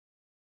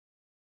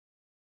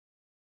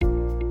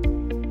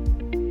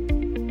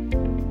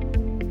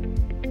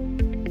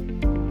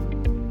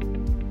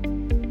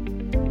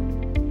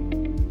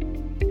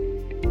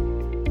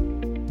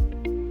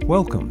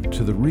Welcome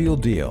to The Real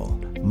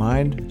Deal,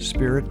 Mind,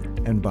 Spirit,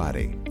 and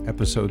Body,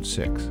 Episode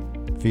 6,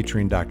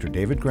 featuring Dr.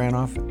 David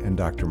Granoff and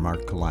Dr.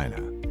 Mark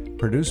Kalina,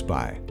 produced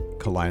by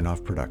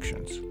Kalinoff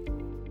Productions.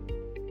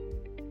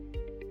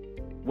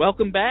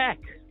 Welcome back.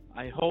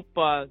 I hope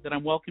that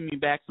I'm welcoming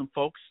back some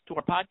folks to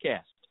our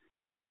podcast,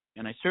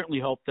 and I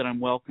certainly hope that I'm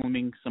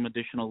welcoming some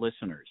additional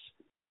listeners.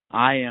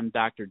 I am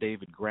Dr.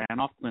 David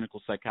Granoff,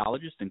 clinical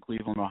psychologist in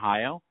Cleveland,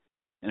 Ohio,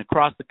 and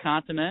across the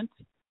continent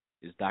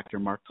is Dr.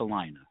 Mark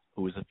Kalina,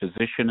 who is a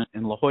physician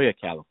in La Jolla,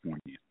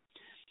 California.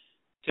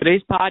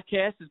 Today's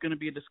podcast is going to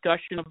be a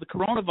discussion of the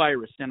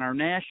coronavirus and our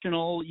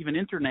national, even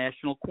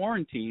international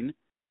quarantine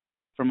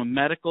from a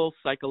medical,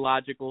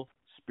 psychological,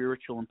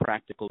 spiritual, and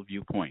practical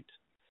viewpoint.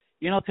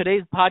 You know,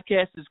 today's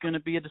podcast is going to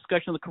be a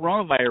discussion of the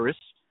coronavirus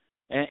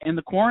and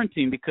the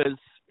quarantine because,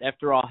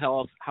 after all,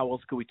 how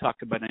else could we talk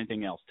about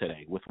anything else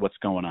today with what's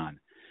going on?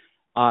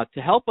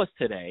 To help us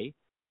today,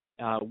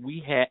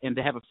 and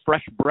to have a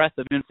fresh breath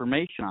of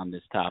information on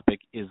this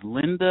topic is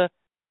Linda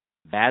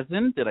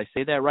Vazin. Did I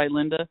say that right,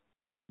 Linda?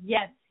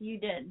 Yes, you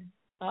did.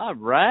 All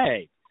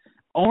right.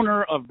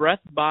 Owner of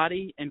Breath,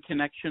 Body, and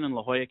Connection in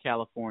La Jolla,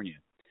 California.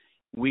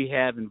 We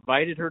have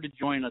invited her to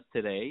join us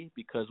today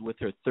because with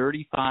her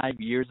 35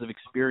 years of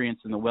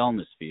experience in the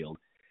wellness field,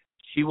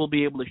 she will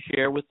be able to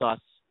share with us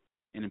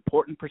an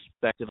important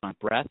perspective on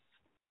breath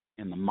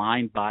and the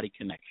mind-body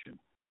connection,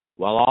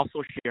 while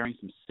also sharing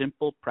some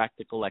simple,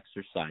 practical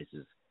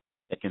exercises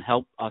that can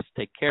help us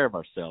take care of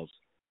ourselves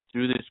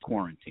through this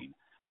quarantine.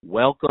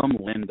 Welcome,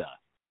 Linda.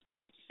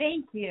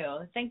 Thank you.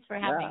 Thanks for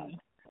having me.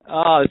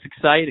 Oh, it's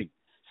exciting.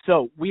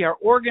 So we are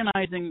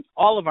organizing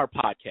all of our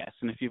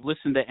podcasts, and if you've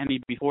listened to any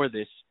before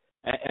this,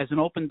 as an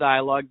open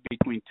dialogue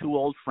between two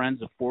old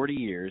friends of 40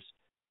 years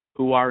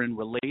who are in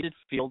related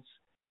fields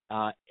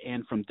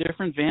and from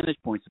different vantage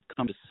points have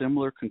come to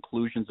similar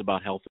conclusions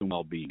about health and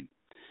well-being.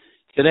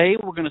 Today,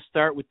 we're going to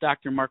start with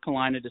Dr. Mark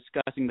Kalina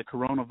discussing the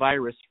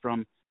coronavirus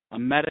from a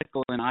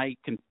medical, and I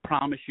can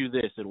promise you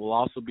this, it will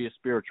also be a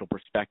spiritual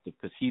perspective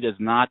because he does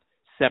not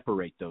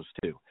separate those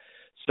two.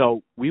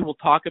 So we will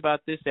talk about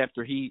this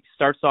after he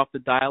starts off the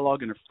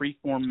dialogue in a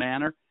free-form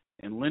manner,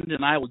 and Linda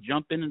and I will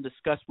jump in and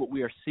discuss what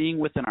we are seeing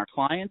within our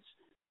clients,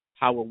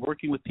 how we're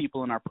working with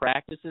people in our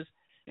practices,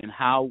 and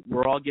how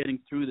we're all getting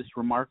through this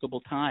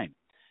remarkable time.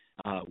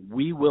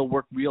 We will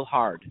work real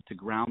hard to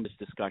ground this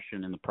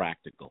discussion in the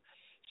practical.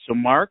 So,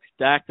 Mark,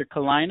 Dr.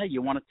 Kalina,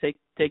 you want to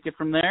take it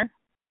from there?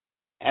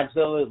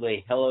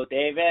 Absolutely. Hello,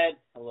 David.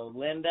 Hello,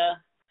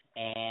 Linda.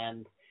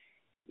 And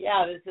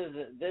yeah, this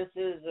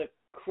is the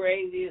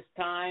craziest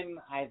time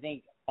I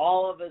think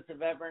all of us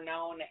have ever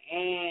known.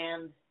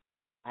 And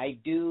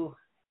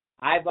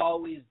I've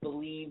always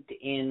believed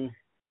in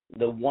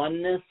the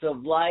oneness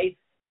of life,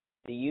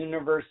 the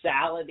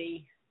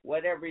universality,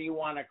 whatever you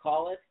want to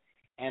call it.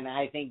 And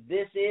I think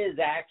this is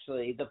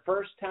actually the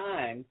first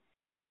time,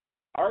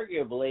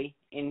 arguably,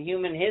 in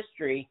human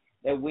history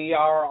that we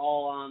are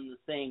all on the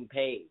same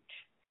page.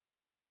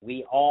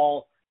 We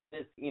all,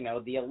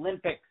 the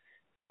Olympics,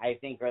 I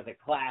think, are the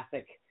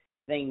classic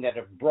thing that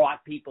have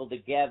brought people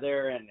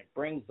together, and it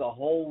brings the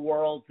whole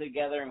world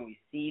together, and we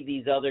see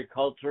these other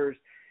cultures.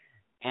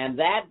 And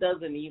that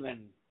doesn't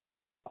even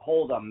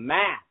hold a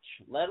match,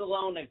 let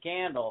alone a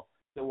candle,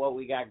 to what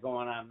we got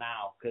going on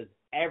now, because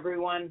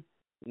everyone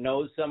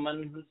knows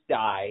someone who's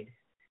died.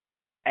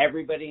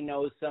 Everybody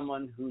knows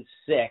someone who's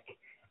sick.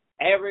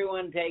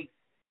 Everyone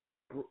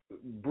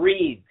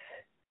breathes,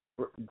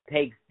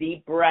 takes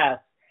deep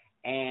breaths,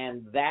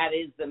 and that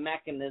is the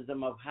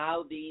mechanism of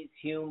how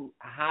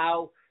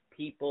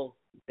people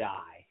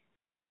die.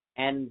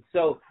 And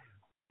so,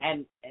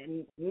 and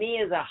me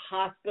as a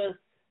hospice,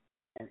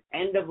 an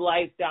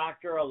end-of-life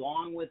doctor,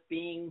 along with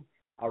being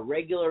a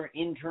regular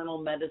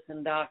internal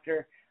medicine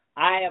doctor,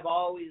 I have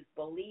always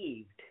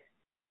believed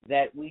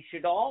that we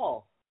should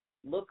all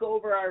look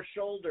over our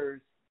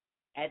shoulders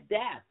at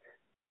death,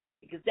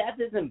 because death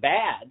isn't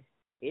bad.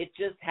 It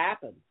just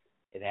happens.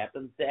 It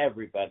happens to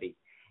everybody.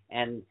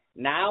 And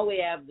now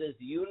we have this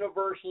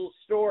universal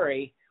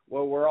story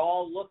where we're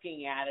all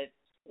looking at it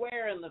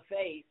square in the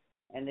face,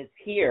 and it's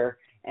here,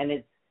 and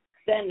it's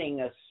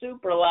sending a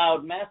super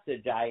loud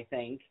message, I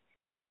think.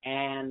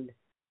 And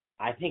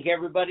I think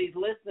everybody's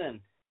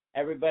listening.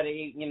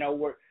 Everybody,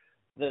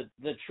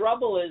 the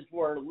trouble is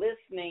we're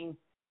listening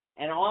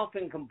and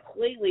often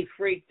completely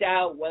freaked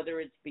out, whether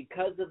it's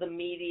because of the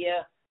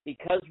media,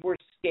 because we're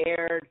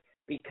scared,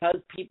 because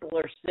people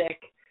are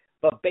sick.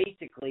 But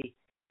basically,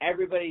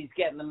 everybody's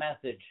getting the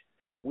message.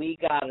 We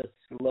got to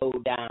slow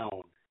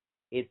down.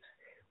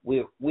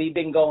 We've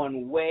been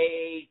going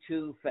way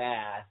too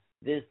fast.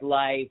 This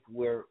life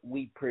where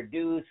we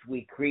produce,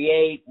 we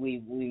create,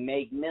 we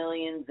make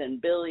millions and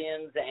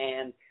billions,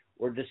 and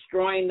we're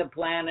destroying the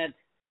planet.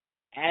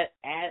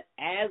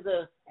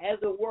 As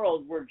a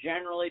world, we're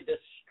generally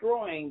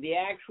destroying the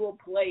actual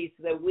place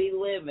that we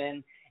live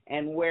in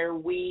and where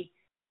we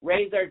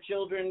raise our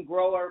children,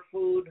 grow our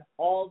food,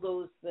 all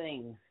those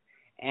things.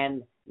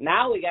 And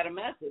now we got a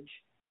message,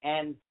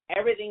 and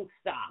everything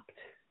stopped.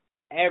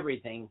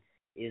 Everything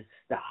is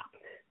stopped.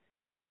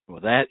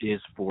 Well, that is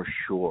for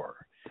sure.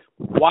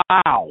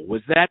 Wow,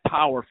 was that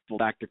powerful,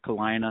 Dr.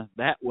 Kalina?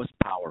 That was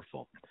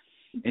powerful.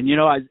 And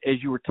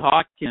as you were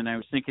talking, I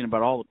was thinking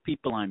about all the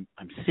people I'm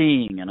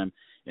seeing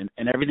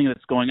and everything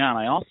that's going on.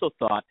 I also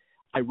thought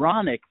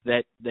ironic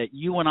that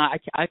you and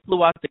I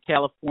flew out to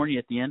California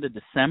at the end of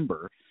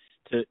December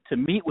to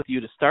meet with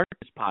you to start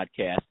this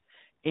podcast.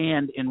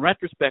 And in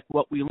retrospect,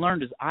 what we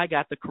learned is I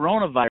got the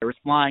coronavirus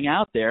flying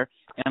out there,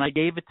 and I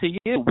gave it to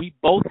you. We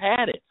both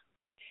had it.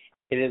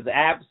 It is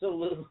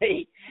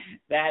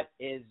that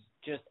is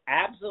just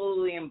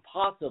absolutely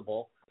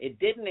impossible. It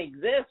didn't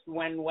exist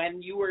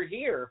when you were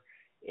here.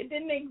 It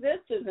didn't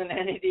exist as an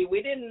entity.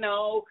 We didn't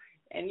know,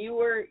 and you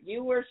were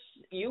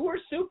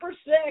super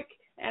sick.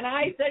 And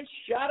I said,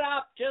 "Shut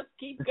up! Just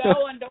keep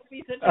going. Don't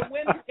be such a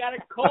wimp. You got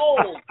a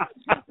cold.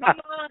 Come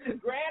on,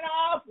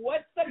 Granoff.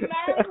 What's the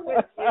matter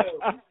with you?"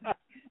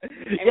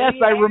 Yes,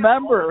 I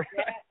remember.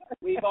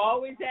 We've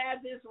always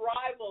had this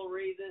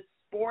rivalry, this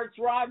sports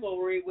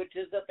rivalry, which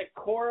is at the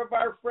core of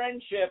our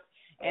friendship.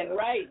 And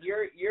right,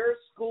 your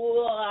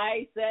school,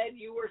 I said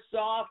you were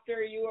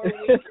softer, you were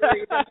weaker,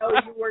 even though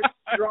you were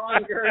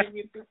stronger, and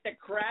you beat the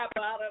crap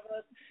out of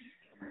us.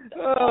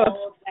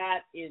 All of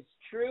that is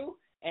true.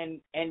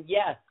 And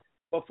yes,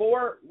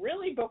 before,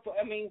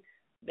 I mean,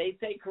 they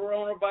say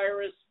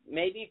coronavirus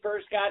maybe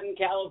first got in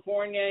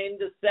California in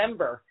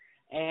December.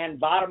 And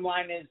bottom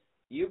line is,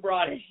 you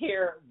brought it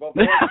here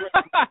before.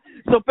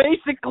 So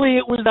basically,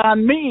 it was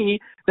on me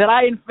that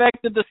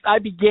I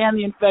began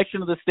the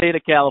infection of the state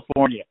of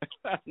California.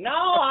 No,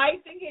 I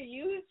think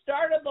you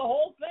started the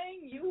whole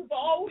thing. You've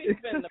always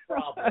been the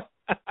problem.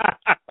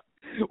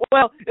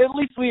 Well, at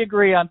least we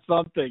agree on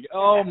something.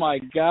 Oh my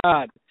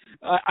God.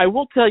 I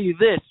will tell you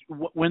this,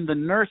 when the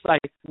nurse,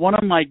 one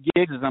of my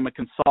gigs is I'm a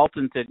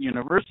consultant at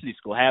university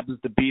school, happens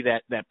to be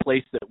that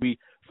place that we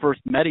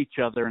first met each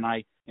other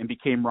and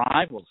became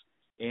rivals.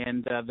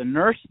 And the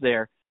nurse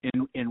there,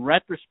 in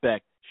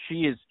retrospect,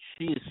 she is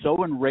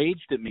so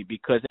enraged at me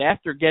because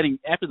after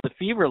the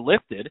fever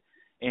lifted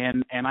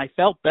and I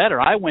felt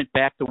better, I went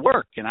back to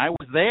work and I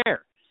was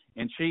there.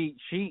 And she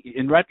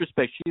in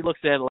retrospect, she looks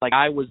at it like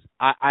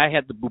I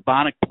had the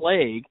bubonic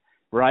plague,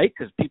 right?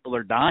 Because people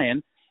are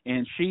dying.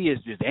 And she is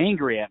just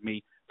angry at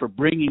me for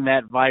bringing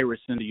that virus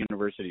into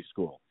university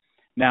school.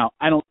 Now,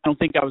 I don't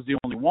think I was the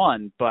only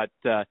one, but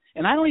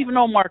and I don't even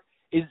know, Mark,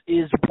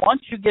 is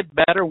once you get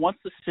better, once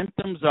the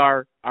symptoms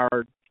are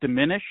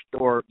diminished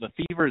or the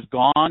fever is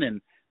gone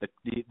and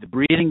the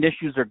breathing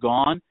issues are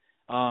gone,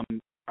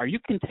 are you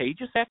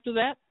contagious after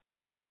that?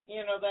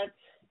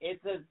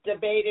 It's a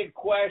debated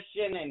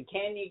question, and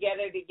can you get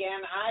it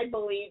again? I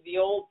believe the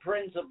old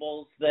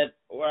principles that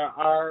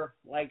are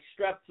like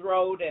strep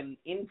throat and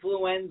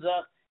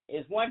influenza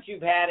is once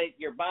you've had it,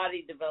 your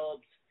body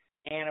develops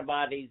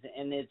antibodies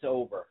and it's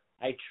over.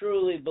 I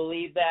truly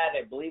believe that.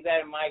 I believe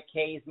that in my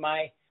case,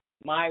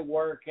 my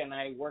work, and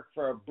I work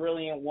for a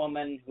brilliant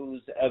woman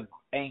who's an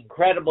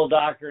incredible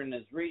doctor and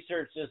has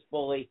researched this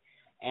fully,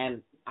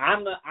 and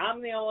I'm the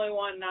only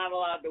one not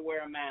allowed to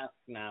wear a mask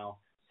now.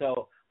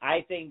 So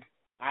I think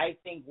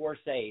we're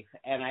safe,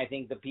 and I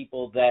think the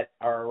people that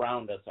are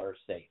around us are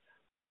safe.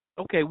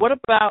 Okay, what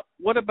about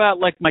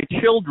like my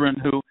children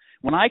who,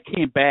 when I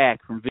came back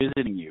from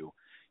visiting you,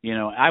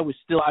 I was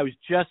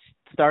just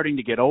starting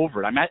to get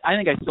over it. I mean, I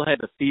think I still had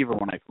the fever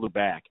when I flew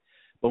back,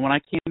 but when I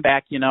came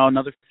back,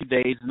 another few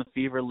days and the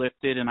fever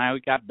lifted and I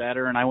got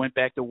better and I went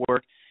back to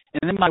work,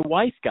 and then my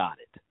wife got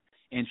it,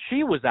 and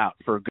she was out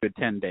for a good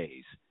 10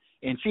 days,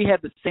 and she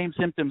had the same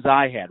symptoms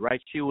I had,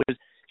 right?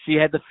 She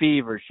had the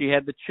fever, she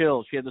had the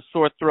chills, she had the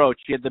sore throat,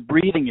 she had the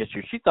breathing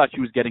issues. She thought she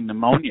was getting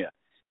pneumonia.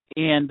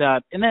 And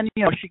then,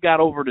 she got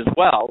over it as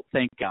well,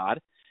 thank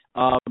God.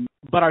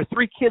 But our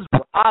three kids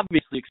were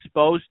obviously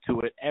exposed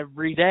to it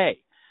every day.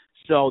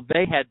 So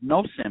they had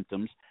no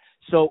symptoms.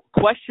 So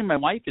question my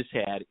wife has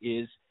had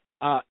is,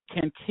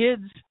 can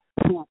kids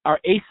who are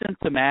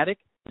asymptomatic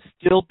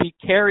still be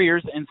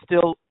carriers and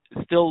still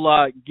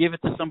give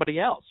it to somebody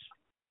else?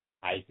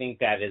 I think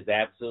that is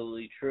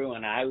absolutely true,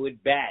 and I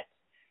would bet.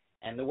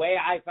 And the way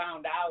I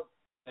found out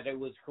that it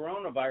was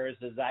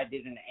coronavirus is I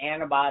did an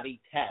antibody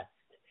test.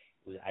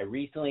 I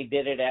recently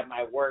did it at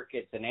my work.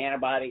 It's an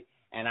antibody,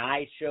 and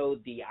I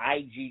showed the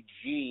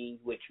IgG,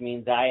 which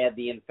means I had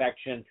the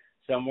infection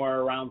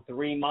somewhere around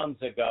 3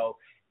 months ago.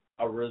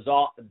 The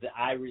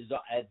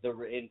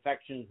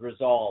infection's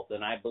resolved,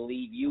 and I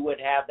believe you would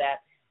have that.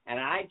 And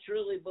I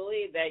truly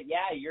believe that,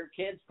 yeah, your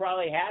kids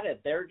probably had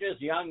it. They're just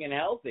young and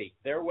healthy.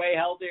 They're way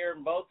healthier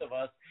than both of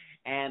us,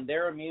 and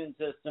their immune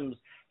systems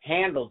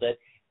handled it.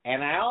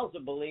 And I also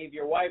believe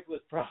your wife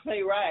was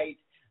probably right.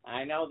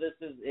 I know this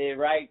is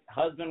right,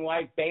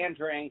 husband-wife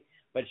bantering,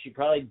 but she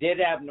probably did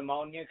have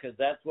pneumonia because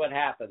that's what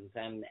happens.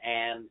 And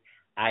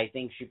I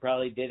think she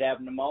probably did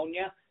have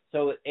pneumonia.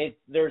 So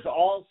there's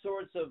all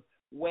sorts of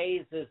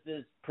ways this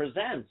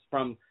presents,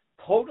 from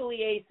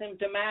totally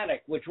asymptomatic,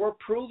 which we're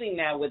proving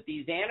now with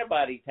these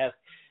antibody tests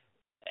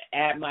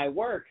at my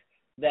work,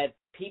 that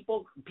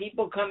people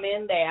come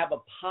in, they have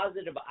a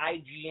positive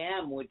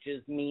IgM, which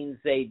means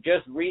they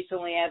just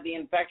recently had the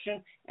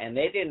infection and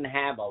they didn't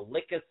have a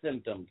lick of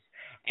symptoms.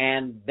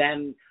 And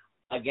then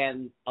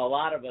again, a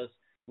lot of us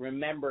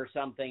remember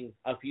something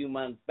a few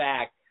months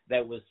back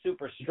that was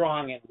super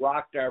strong and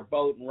rocked our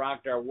boat and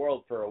rocked our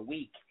world for a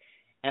week.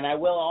 And I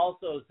will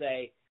also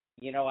say,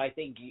 I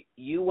think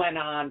you went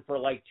on for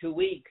like 2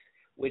 weeks,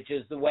 which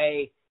is the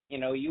way,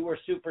 you were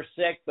super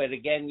sick, but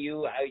again,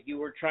 you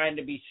were trying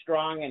to be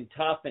strong and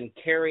tough and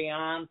carry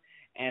on.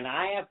 And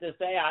I have to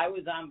say, I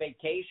was on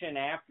vacation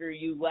after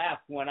you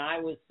left when I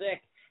was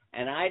sick,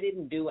 and I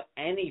didn't do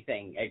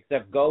anything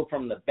except go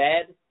from the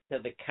bed to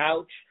the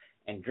couch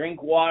and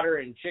drink water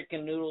and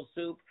chicken noodle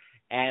soup.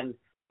 And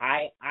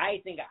I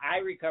think I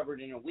recovered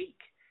in a week,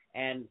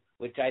 and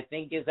which I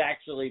think is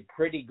actually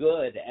pretty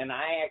good. And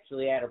I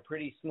actually had a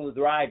pretty smooth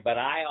ride, but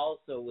I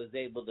also was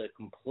able to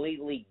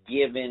completely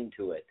give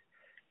into it.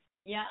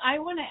 Yeah, I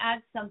want to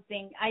add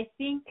something. I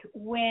think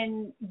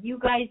when you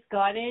guys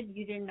got it,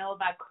 you didn't know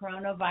about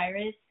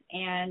coronavirus,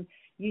 and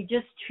you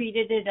just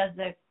treated it as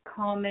a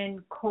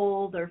common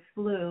cold or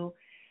flu,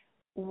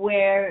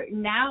 where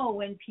now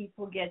when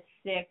people get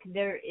sick,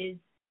 there is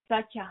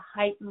such a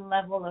heightened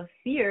level of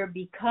fear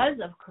because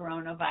of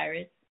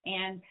coronavirus.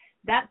 And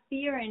that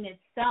fear in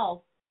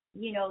itself,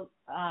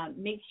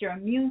 makes your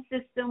immune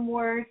system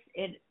worse.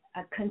 It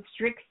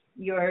constricts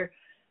your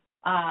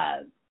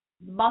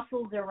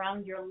muscles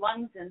around your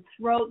lungs and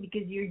throat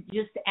because you're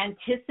just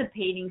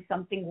anticipating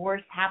something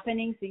worse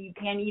happening, so you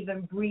can't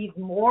even breathe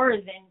more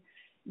than,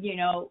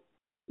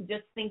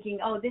 just thinking,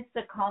 oh, this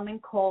is a common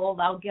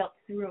cold, I'll get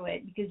through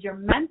it, because your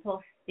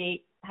mental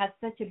state has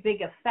such a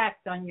big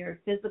effect on your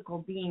physical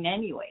being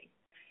anyway.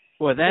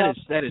 Well,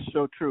 that is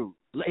so true.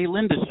 Hey,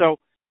 Linda,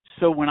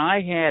 so when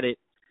I had it,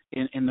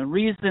 and the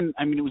reason,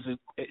 it was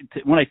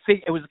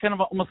it was kind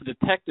of almost a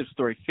detective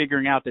story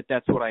figuring out that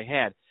that's what I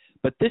had.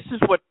 But this is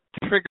what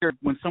triggered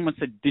when someone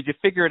said, "Did you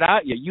figure it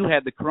out? Yeah, you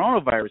had the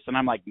coronavirus," and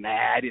I'm like,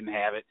 "Nah, I didn't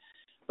have it."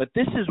 But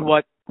this is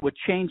what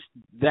changed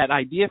that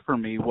idea for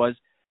me was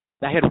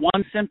I had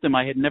one symptom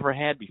I had never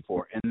had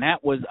before, and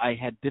that was I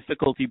had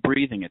difficulty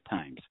breathing at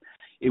times.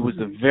 It was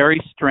a very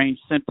strange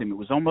symptom. It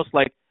was almost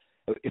like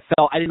it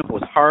felt, I didn't know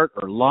if it was heart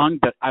or lung,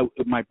 but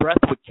my breath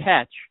would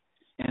catch,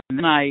 and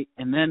then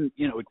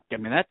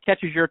that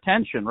catches your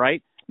attention,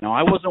 right? Now,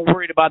 I wasn't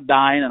worried about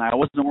dying, and I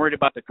wasn't worried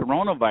about the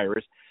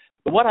coronavirus.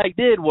 But what I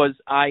did was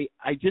I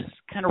just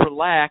kind of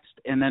relaxed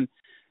and then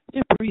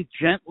breathe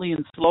gently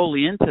and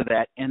slowly into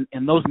that, and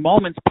those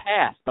moments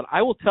passed. But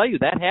I will tell you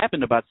that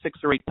happened about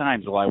 6 or 8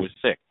 times while I was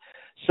sick.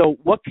 So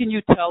what can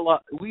you tell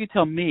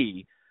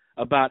me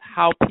about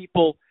how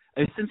people,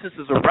 since this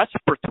is a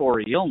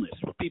respiratory illness,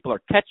 where people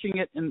are catching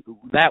it in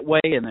that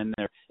way and then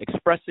they're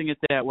expressing it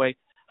that way,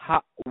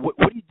 what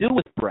do you do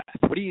with breath?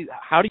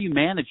 How do you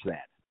manage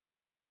that?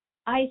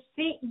 I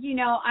think,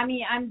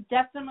 I'm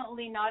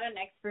definitely not an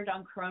expert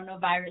on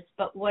coronavirus,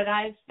 but what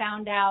I've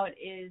found out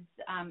is,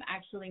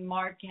 actually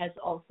Mark has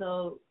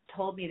also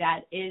told me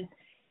that is,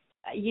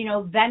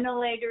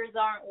 ventilators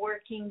aren't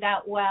working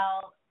that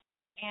well.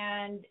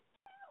 And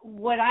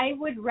what I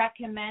would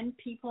recommend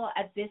people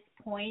at this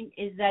point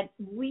is that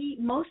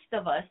most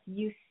of us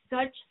use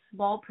such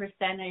small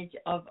percentage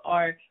of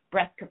our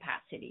breath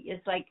capacity.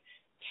 It's like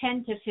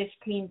 10 to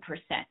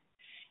 15%.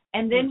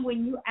 And then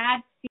when you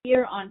add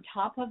fear on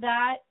top of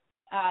that,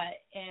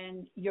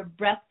 and your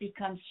breath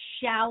becomes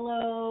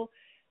shallow,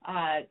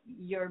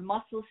 your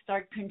muscles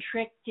start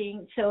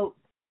constricting, so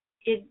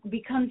it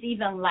becomes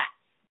even less.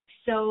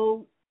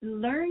 So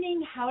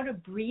learning how to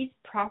breathe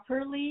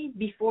properly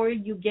before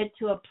you get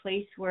to a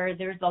place where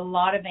there's a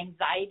lot of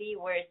anxiety,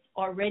 where it's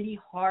already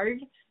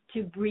hard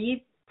to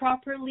breathe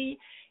properly,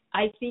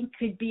 I think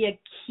could be a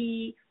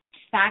key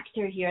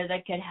factor here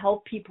that could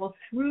help people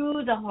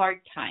through the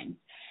hard times.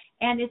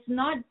 And it's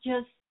not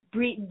just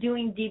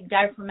doing deep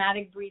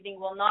diaphragmatic breathing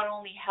will not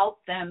only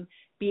help them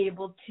be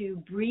able to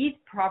breathe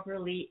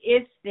properly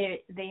if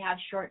they have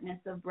shortness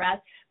of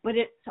breath, but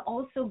it's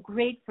also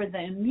great for the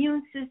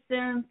immune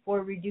system,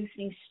 for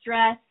reducing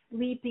stress,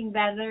 sleeping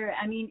better.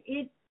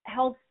 It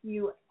helps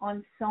you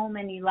on so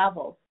many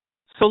levels.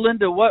 So,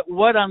 Linda,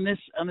 what on this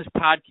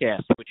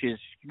podcast, which is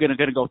going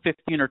to go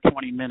 15 or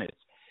 20 minutes,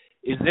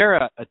 is there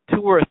a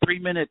 2 or a 3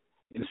 minute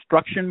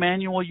instruction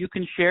manual you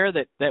can share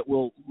that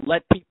will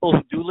let people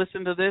who do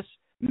listen to this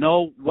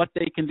know what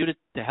they can do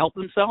to help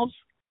themselves?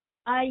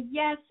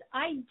 Yes,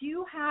 I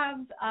do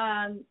have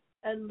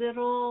a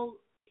little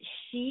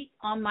sheet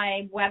on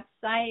my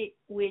website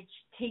which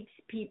takes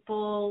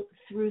people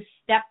through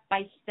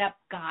step-by-step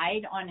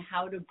guide on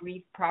how to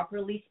breathe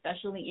properly,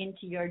 especially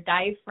into your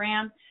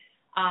diaphragm.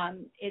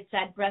 It's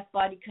at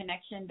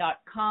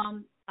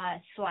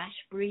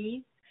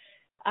breathbodyconnection.com/breathe.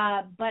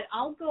 But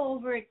I'll go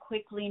over it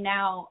quickly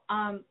now.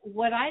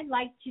 What I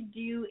like to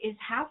do is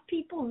have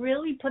people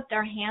really put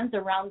their hands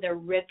around their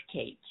rib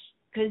cage,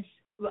 because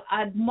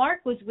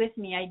Mark was with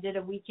me. I did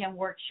a weekend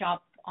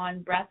workshop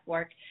on breath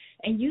work,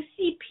 and you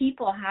see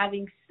people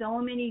having so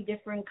many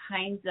different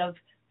kinds of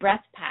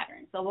breath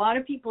patterns. A lot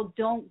of people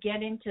don't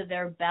get into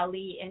their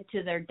belly,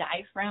 into their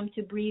diaphragm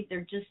to breathe.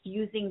 They're just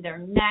using their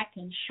neck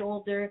and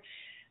shoulder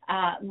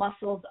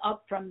muscles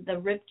up from the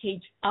rib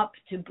cage up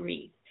to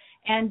breathe.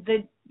 And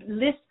the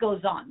list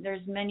goes on.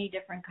 There's many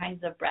different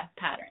kinds of breath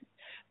patterns.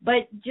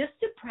 But just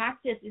to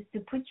practice is to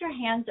put your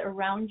hands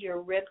around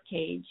your rib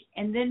cage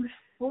and then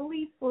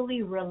fully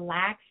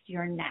relax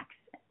your neck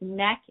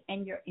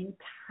and your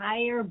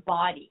entire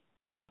body.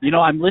 You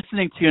know, I'm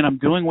listening to you and I'm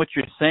doing what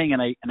you're saying,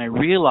 and I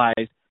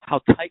realized how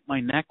tight my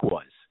neck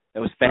was. It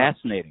was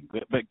fascinating.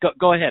 But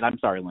go ahead. I'm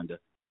sorry, Linda.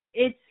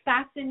 It's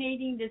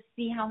fascinating to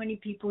see how many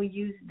people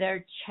use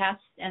their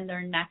chest and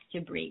their neck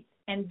to breathe.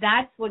 And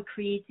that's what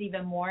creates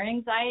even more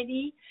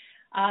anxiety.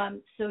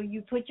 So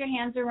you put your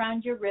hands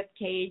around your rib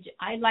cage.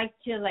 I like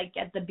to, like,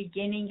 at the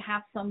beginning,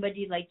 have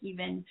somebody like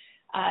even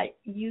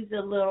use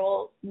a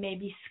little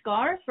maybe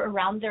scarf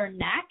around their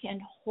neck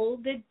and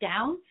hold it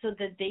down so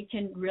that they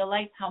can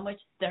realize how much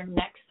their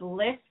necks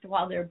lift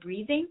while they're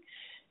breathing.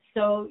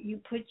 So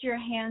you put your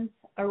hands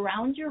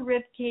around your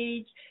rib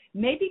cage,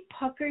 maybe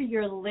pucker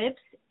your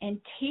lips and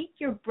take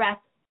your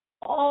breath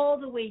all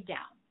the way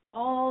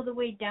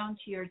down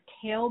to your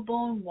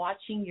tailbone,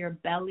 watching your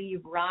belly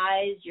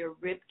rise, your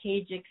rib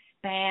cage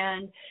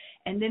expand,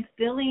 and then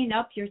filling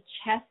up your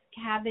chest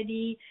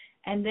cavity,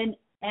 and then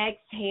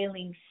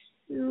exhaling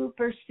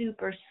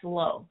super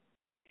slow.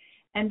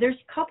 And there's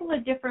a couple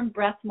of different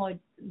breath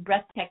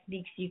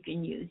techniques you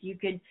can use. You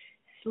could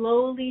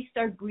slowly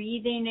start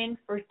breathing in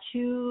for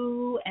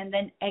 2 and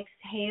then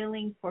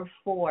exhaling for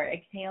 4,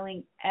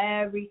 exhaling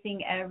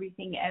everything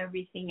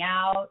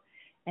out,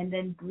 and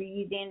then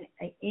breathing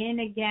in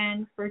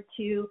again for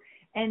 2.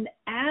 And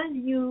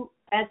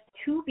as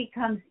 2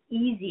 becomes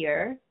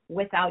easier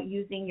without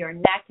using your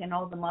neck and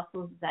all the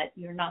muscles that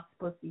you're not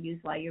supposed to use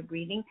while you're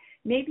breathing,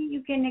 maybe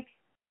you can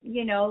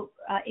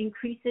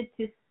increase it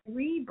to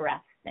 3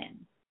 breaths in,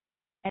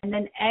 and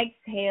then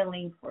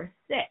exhaling for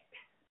 6.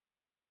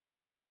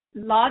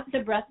 Lots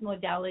of breath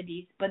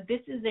modalities, but this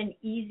is an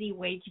easy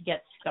way to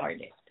get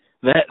started.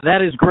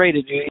 That is great.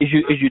 As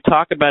you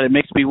talk about it, it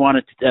makes me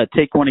want to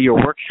take one of your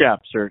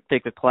workshops or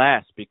take a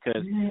class,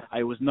 because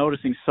I was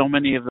noticing so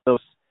many of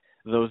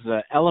those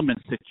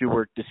elements that you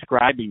were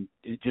describing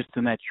just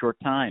in that short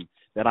time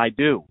that I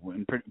do,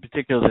 in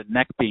particular the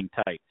neck being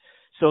tight.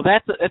 So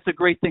that's a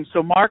great thing.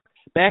 So Mark,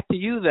 back to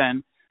you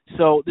then.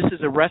 So this is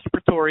a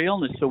respiratory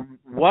illness. So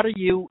what are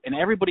you? And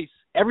everybody's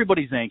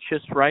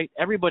anxious, right?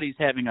 Everybody's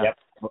having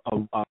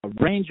a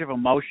range of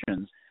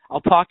emotions.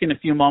 I'll talk in a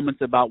few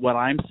moments about what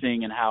I'm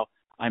seeing and how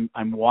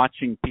I'm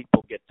watching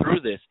people get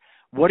through this.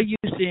 What are you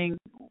seeing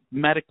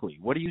medically?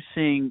 What are you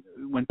seeing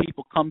when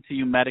people come to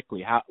you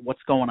medically?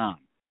 What's going on?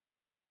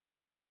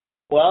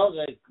 Well,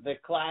 the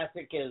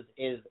classic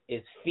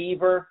is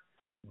fever,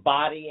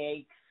 body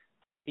aches,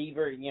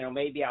 fever,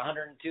 maybe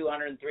 102,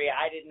 103.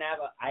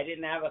 I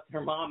didn't have a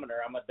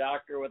thermometer. I'm a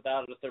doctor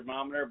without a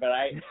thermometer, but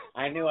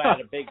I knew I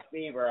had a big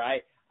fever.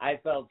 I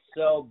felt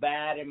so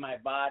bad in my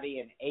body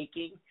and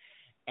aching.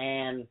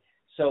 And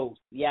so,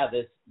 yeah,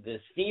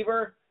 this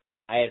fever,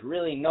 I had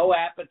really no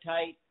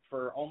appetite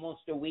for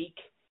almost a week,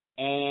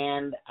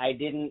 and I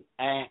didn't,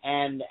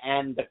 and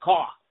the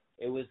cough.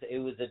 It was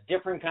a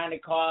different kind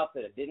of cough.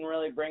 It didn't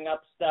really bring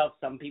up stuff.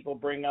 Some people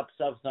bring up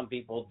stuff, some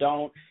people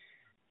don't.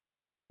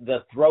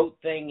 The throat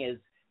thing is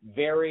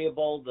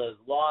variable. The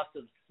loss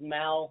of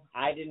smell,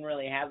 I didn't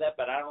really have that,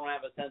 but I don't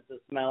have a sense of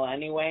smell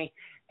anyway.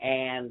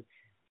 And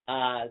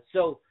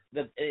so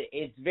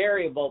it's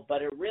variable,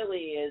 but it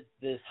really is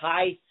this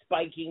high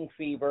spiking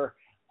fever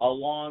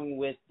along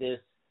with this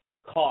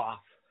cough.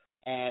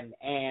 And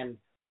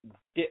actually,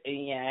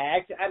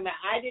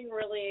 I didn't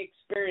really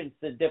experience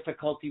the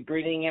difficulty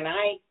breathing, and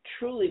I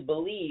truly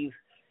believe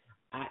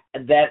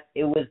that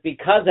it was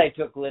because I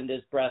took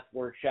Linda's breath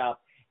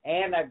workshop,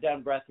 and I've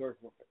done breath work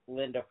with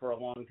Linda for a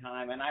long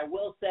time. And I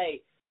will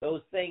say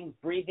those things,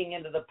 breathing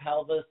into the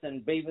pelvis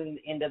and breathing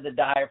into the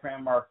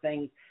diaphragm, are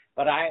things,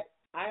 but I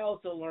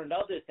also learned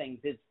other things.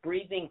 It's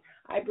breathing.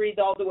 I breathed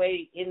all the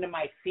way into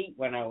my feet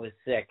when I was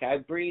sick. I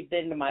breathed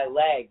into my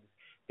legs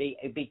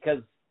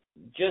because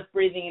just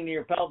breathing into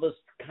your pelvis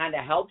kind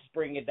of helps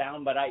bring it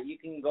down, but you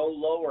can go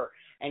lower.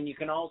 And you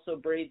can also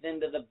breathe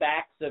into the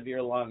backs of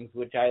your lungs,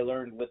 which I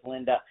learned with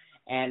Linda,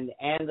 and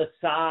the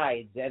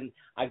sides. And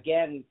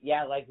again,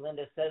 yeah, like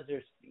Linda says,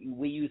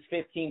 we use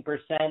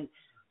 15%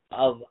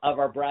 of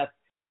our breath,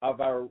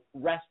 of our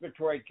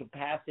respiratory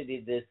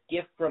capacity, this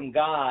gift from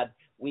God.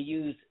 We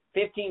use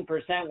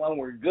 15% when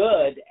we're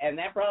good, and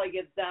that probably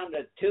gets down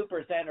to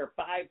 2% or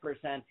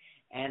 5%,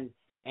 and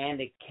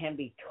it can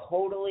be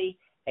totally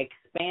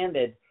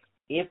expanded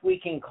if we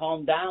can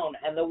calm down.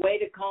 And the way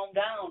to calm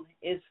down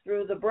is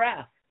through the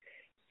breath.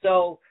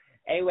 So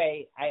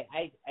anyway,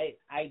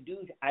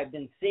 I've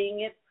been seeing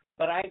it,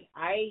 but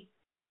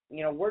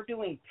we're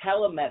doing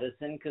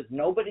telemedicine because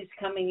nobody's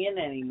coming in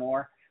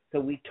anymore. So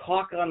we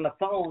talk on the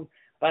phone,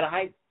 but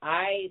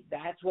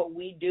that's what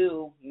we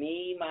do.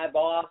 Me, my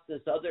boss, the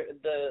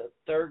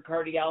third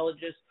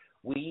cardiologist,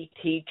 we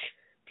teach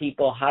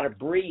people how to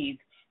breathe,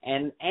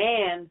 and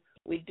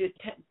we do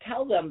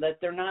tell them that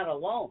they're not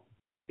alone,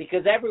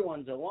 because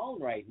everyone's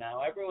alone right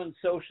now. Everyone's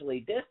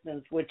socially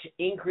distanced, which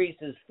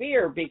increases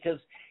fear because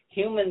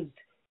humans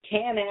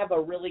can have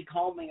a really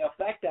calming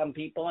effect on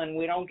people, and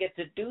we don't get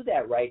to do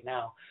that right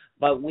now.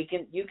 But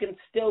you can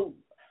still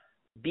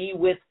be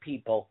with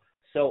people.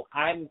 So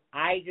I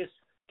just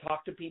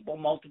talk to people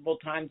multiple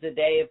times a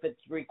day if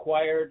it's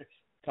required.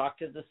 Talk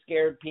to the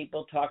scared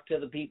people, talk to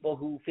the people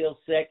who feel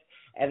sick.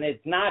 And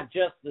it's not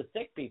just the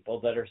sick people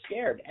that are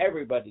scared.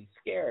 Everybody's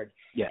scared.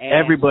 Yeah,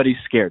 everybody's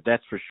scared,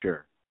 that's for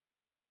sure.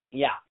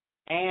 Yeah.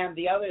 And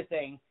the other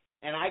thing,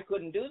 and I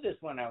couldn't do this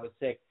when I was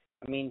sick.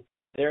 I mean,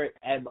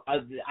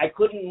 I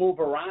couldn't move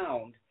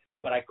around,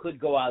 but I could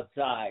go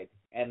outside.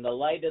 And the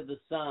light of the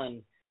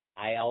sun,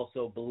 I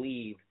also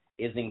believe,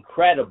 is an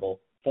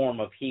incredible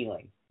form of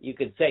healing. You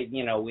could say,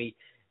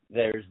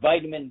 there's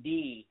vitamin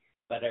D,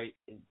 but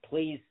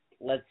please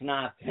let's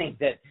not think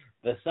that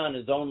the sun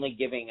is only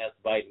giving us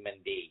vitamin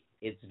D.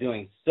 It's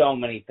doing so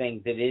many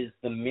things. It is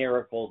the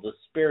miracle, the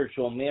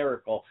spiritual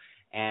miracle.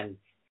 And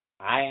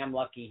I am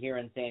lucky here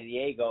in San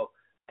Diego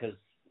because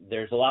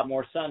there's a lot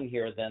more sun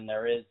here than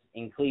there is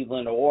in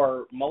Cleveland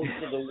or most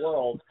of the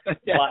world.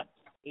 Yeah. But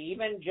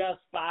even just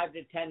 5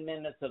 to 10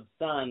 minutes of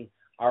sun,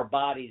 our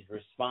bodies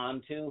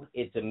respond to.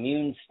 It's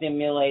immune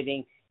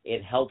stimulating.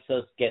 It helps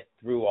us get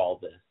through all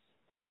this.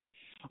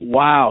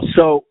 Wow.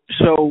 So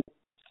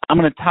I'm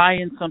going to tie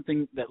in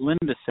something that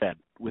Linda said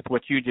with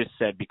what you just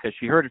said, because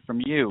she heard it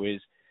from you, is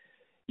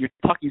you're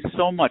talking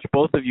so much,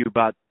 both of you,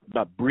 about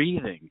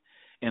breathing.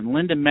 And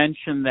Linda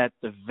mentioned that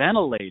the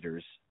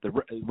ventilators, the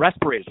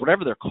respirators,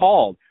 whatever they're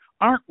called,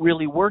 aren't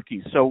really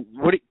working. So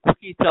what can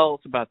you tell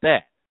us about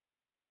that?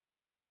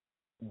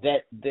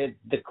 That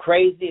the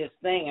craziest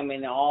thing, I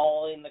mean,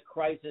 all in the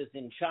crisis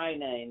in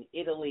China, in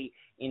Italy,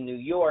 in New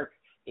York,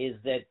 is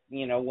that,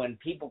 when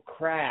people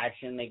crash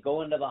and they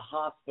go into the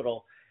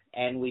hospital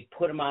and we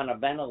put them on a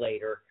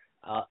ventilator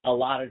a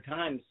lot of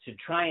times to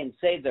try and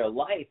save their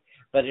life.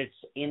 But it's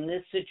in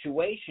this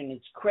situation,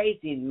 it's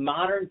crazy.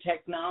 Modern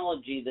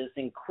technology, this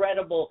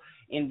incredible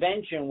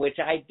invention, which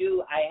I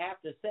have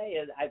to say,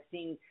 is I've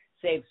seen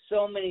save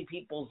so many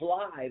people's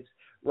lives.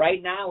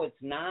 Right now, it's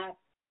not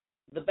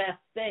the best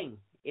thing.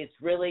 It's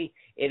really,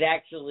 it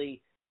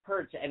actually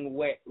hurts. And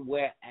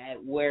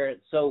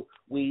so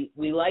we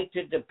like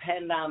to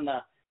depend on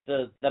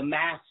the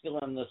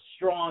masculine, the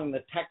strong,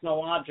 the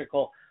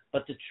technological.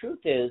 But the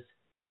truth is,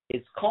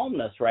 it's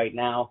calmness right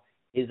now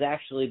is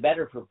actually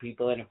better for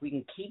people. And if we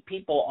can keep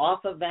people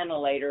off a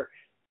ventilator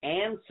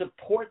and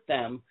support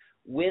them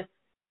with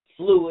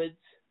fluids,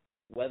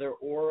 whether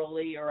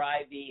orally or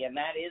IV, and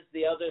that is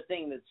the other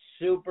thing that's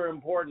super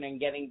important in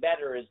getting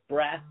better is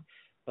breath,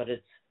 but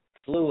it's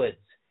fluids.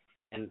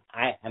 And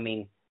I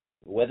mean,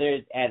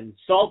 and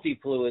salty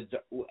fluids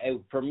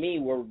for me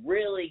were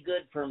really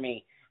good for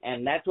me.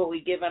 And that's what we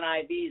give in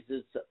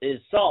IVs is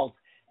salt.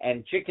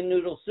 And chicken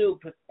noodle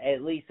soup,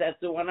 at least that's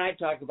the one I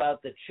talk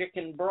about, the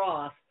chicken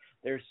broth,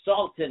 there's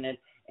salt in it,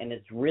 and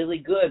it's really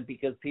good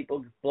because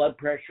people's blood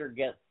pressure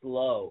gets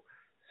low.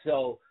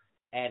 So,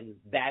 and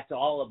that's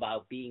all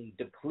about being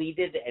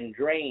depleted and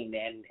drained.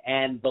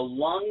 And the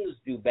lungs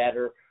do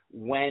better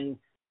when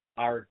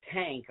our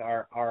tank,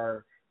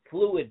 our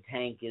fluid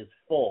tank is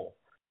full.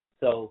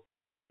 So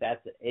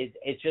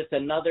it's just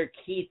another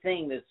key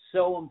thing that's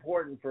so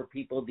important for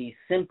people, these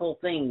simple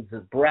things, the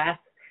breath,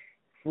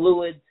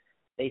 fluids.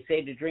 They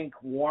say to drink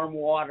warm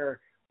water,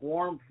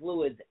 warm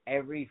fluids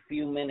every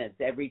few minutes,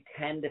 every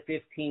 10 to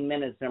 15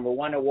 minutes. Number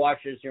one, it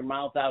washes your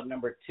mouth out.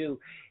 Number two,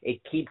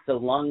 it keeps the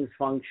lungs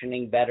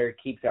functioning better. It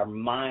keeps our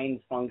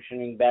minds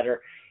functioning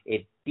better.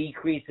 It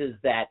decreases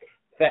that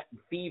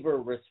fever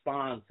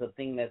response, a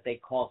thing that they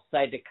call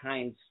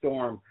cytokine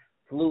storm.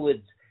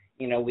 Fluids,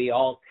 we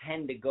all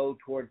tend to go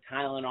toward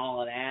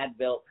Tylenol and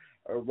Advil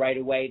right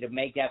away to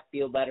make that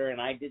feel better.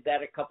 And I did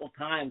that a couple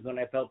times when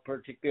I felt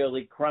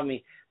particularly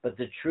crummy. But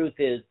the truth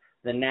is,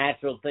 the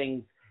natural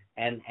things,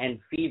 and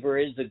fever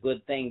is a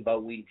good thing,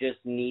 but we just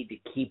need to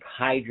keep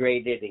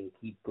hydrated and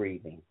keep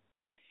breathing.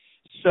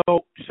 So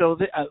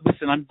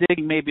listen, I'm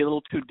digging maybe a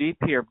little too deep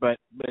here, but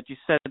you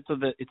said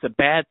it's a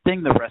bad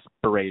thing, the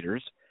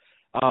respirators,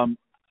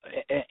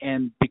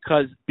 and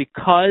because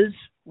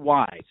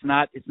why?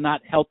 It's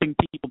not helping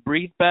people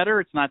breathe better.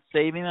 It's not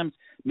saving them.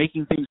 It's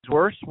making things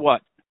worse.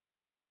 What?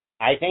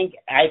 I think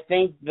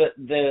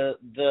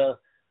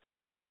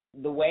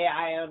the way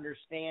I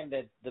understand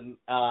it,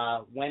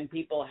 when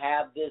people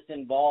have this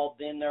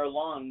involved in their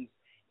lungs,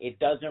 it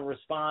doesn't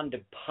respond to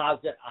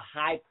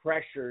high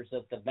pressures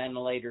that the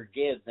ventilator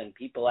gives, and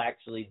people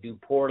actually do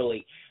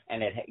poorly,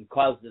 and it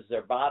causes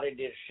their body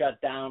to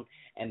shut down,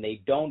 and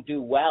they don't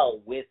do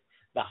well with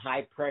the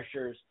high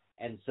pressures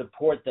and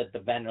support that the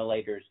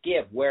ventilators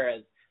give.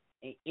 Whereas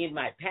in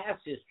my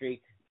past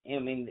history, I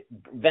mean,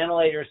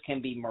 ventilators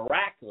can be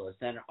miraculous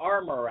and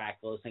are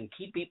miraculous and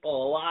keep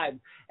people alive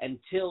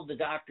until the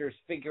doctors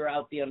figure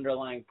out the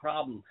underlying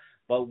problem.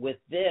 But with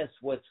this,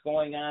 what's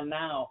going on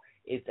now,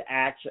 it's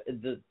actually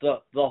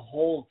the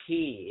whole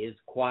key is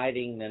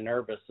quieting the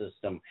nervous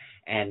system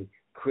and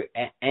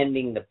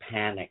ending the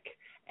panic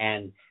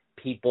and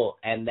people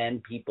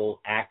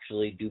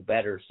actually do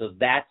better. So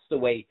that's the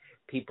way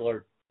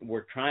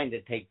we're trying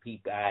to take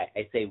people,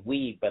 I say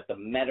we, but the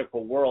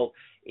medical world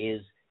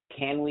is,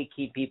 can we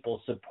keep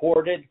people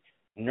supported,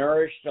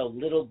 nourished a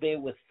little bit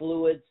with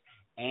fluids,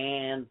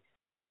 and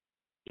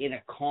in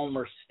a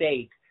calmer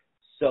state,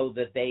 so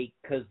that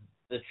because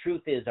the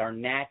truth is our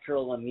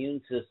natural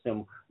immune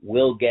system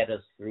will get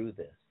us through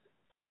this.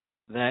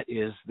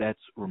 That's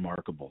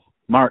remarkable.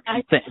 Mark,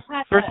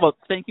 first of all,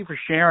 thank you for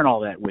sharing all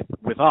that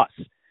with us.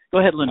 Go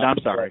ahead, Linda. I'm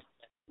sorry.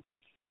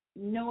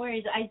 No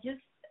worries. I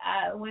just,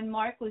 when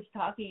Mark was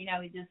talking, I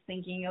was just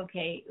thinking,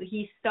 okay,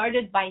 he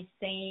started by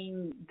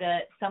saying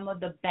some of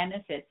the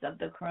benefits of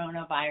the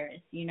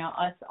coronavirus,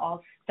 us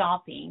all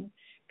stopping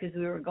because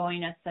we were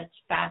going at such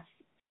fast,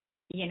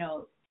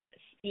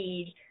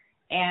 speed,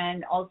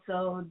 and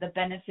also the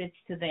benefits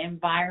to the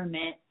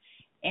environment.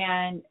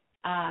 And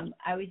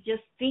I was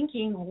just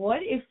thinking, what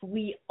if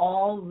we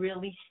all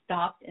really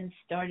stopped and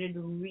started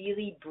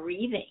really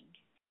breathing?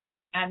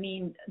 I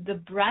mean, the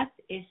breath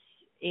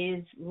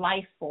is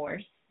life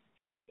force.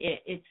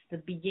 It's the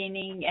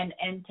beginning and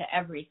end to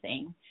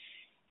everything.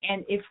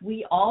 And if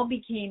we all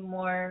became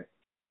more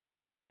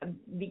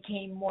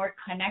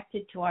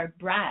connected to our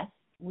breath,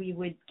 we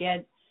would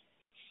get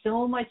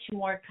so much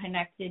more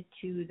connected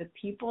to the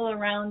people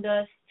around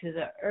us, to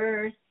the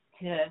earth,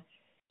 to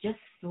just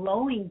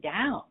slowing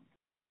down.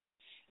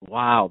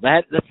 Wow,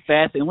 that's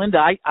fascinating. Linda,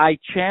 I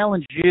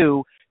challenge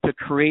you to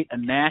create a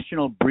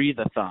national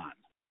breathe-a-thon,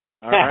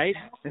 all right?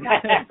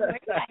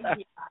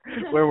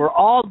 Where we're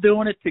all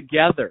doing it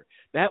together.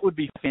 That would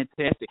be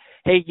fantastic.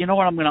 Hey, you know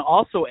what I'm going to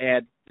also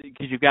add,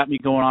 because you got me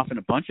going off in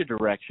a bunch of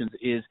directions,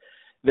 is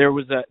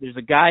there's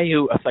a guy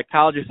a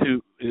psychologist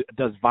who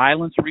does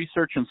violence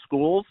research in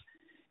schools,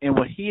 and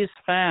what he has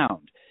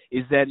found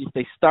is that if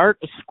you start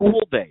a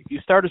school day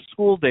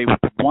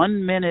with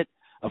 1 minute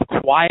of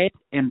quiet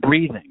and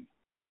breathing,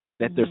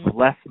 that there's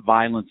less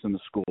violence in the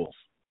schools.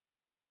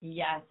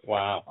 Yes.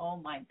 Wow. Oh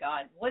my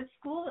God. What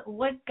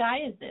guy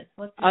is this?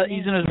 What's his name?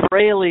 He's an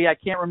Israeli. I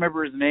can't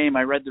remember his name.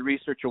 I read the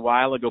research a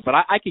while ago, but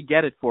I could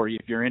get it for you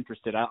if you're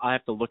interested. I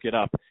have to look it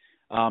up.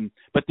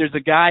 But there's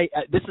a guy.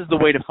 This is the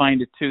way to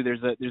find it too.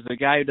 There's a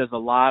guy who does a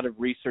lot of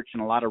research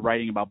and a lot of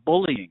writing about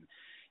bullying.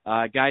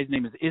 Guy's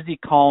name is Izzy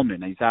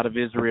Kalman. He's out of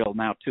Israel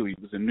now too. He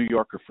was a New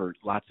Yorker for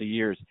lots of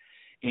years,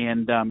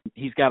 and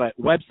he's got a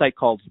website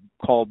called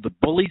the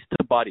Bullies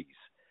to Buddies,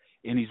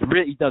 and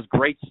he does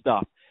great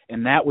stuff.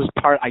 And that was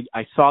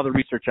I saw the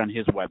research on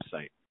his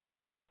website.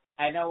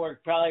 I know we're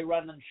probably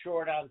running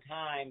short on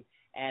time,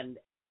 and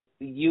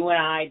you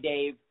and I,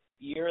 Dave,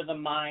 you're the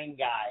mind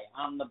guy,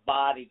 I'm the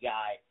body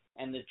guy.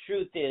 And the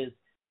truth is,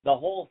 the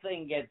whole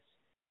thing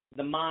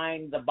the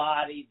mind, the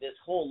body, this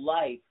whole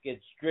life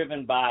gets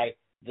driven by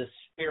the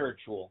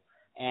spiritual.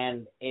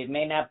 And it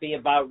may not be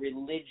about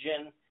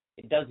religion.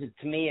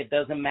 To me, it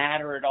doesn't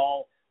matter at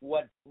all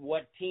what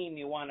team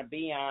you want to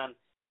be on.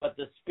 But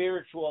the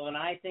spiritual, and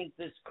I think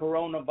this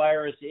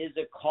coronavirus is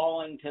a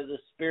calling to the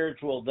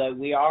spiritual, that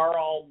we are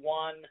all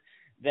one,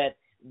 that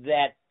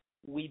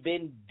we've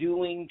been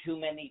doing too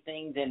many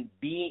things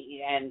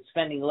and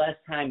spending less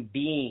time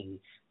being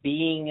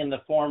in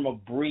the form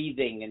of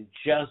breathing and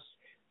just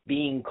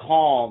being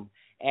calm,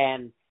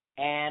 and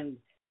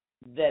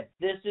that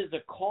this is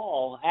a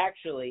call,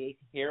 actually,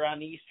 here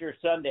on Easter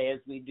Sunday as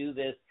we do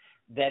this,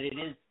 that it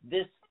is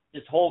this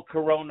whole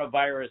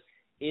coronavirus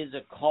is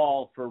a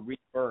call for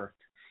rebirth.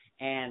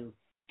 And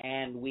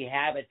we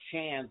have a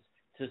chance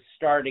to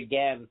start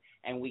again,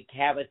 and we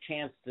have a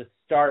chance to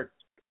start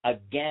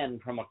again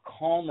from a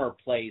calmer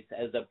place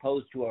as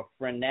opposed to a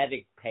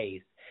frenetic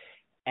pace.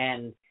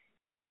 And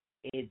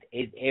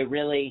it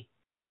really,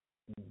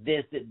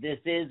 this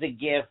is a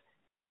gift.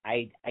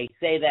 I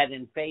say that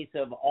in face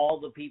of all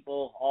the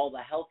people, all the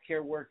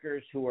healthcare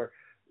workers who are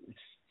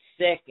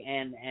sick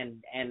and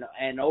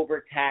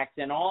overtaxed,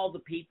 and all the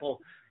people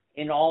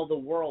in all the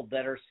world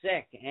that are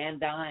sick and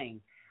dying.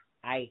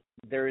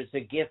 There is a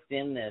gift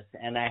in this,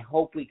 and I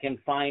hope we can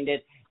find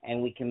it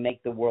and we can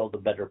make the world a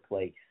better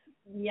place.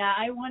 Yeah,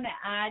 I want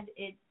to add,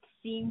 it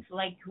seems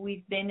like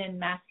we've been in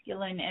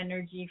masculine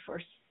energy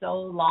for so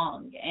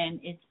long, and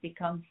it's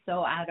become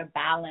so out of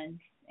balance,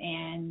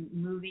 and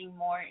moving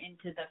more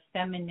into the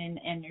feminine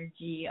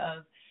energy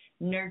of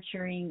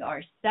nurturing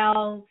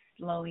ourselves,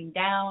 slowing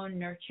down,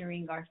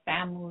 nurturing our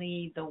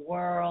family, the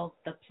world,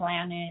 the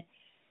planet.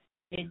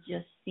 It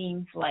just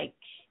seems like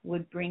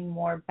would bring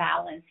more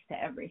balance to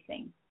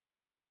everything.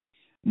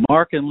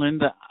 Mark and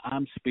Linda,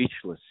 I'm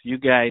speechless. You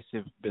guys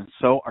have been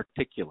so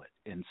articulate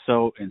and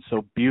so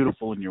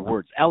beautiful in your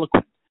words,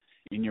 eloquent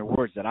in your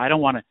words, that I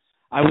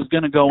was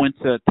going to go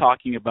into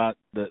talking about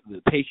the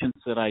patients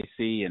that I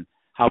see and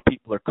how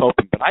people are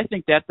coping, but I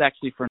think that's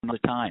actually for another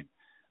time.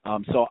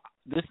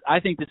 I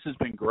think this has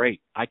been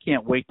great. I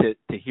can't wait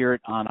to hear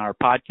it on our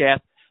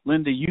podcast.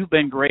 Linda, you've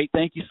been great.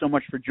 Thank you so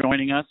much for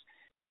joining us.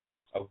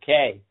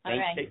 Okay. All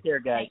right. Take care,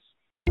 guys.